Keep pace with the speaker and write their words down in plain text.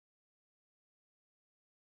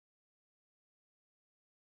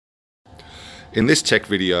In this tech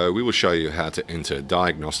video, we will show you how to enter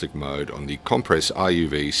diagnostic mode on the Compress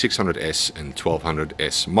iUV 600S and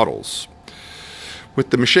 1200S models.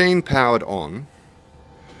 With the machine powered on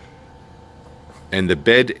and the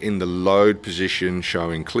bed in the load position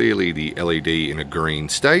showing clearly the LED in a green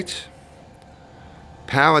state,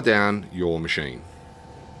 power down your machine.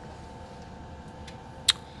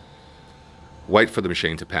 Wait for the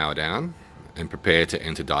machine to power down and prepare to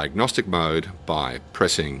enter diagnostic mode by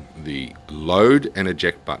pressing the load and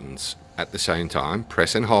eject buttons at the same time.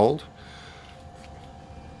 Press and hold.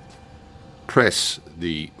 Press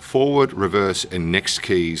the forward, reverse and next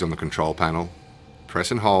keys on the control panel.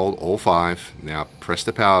 Press and hold all 5. Now press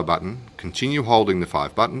the power button. Continue holding the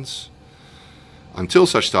 5 buttons until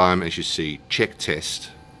such time as you see check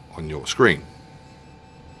test on your screen.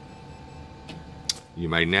 You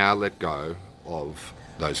may now let go of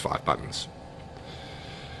those 5 buttons.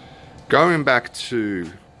 Going back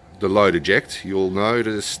to the load eject, you'll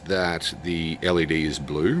notice that the LED is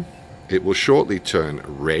blue. It will shortly turn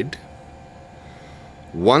red.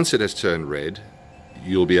 Once it has turned red,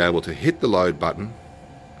 you'll be able to hit the load button,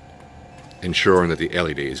 ensuring that the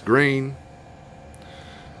LED is green.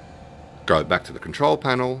 Go back to the control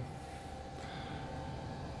panel.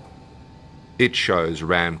 It shows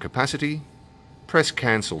RAM capacity. Press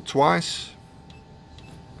cancel twice.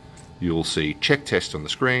 You'll see check test on the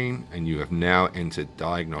screen and you have now entered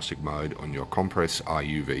diagnostic mode on your Compress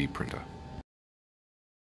iUV printer.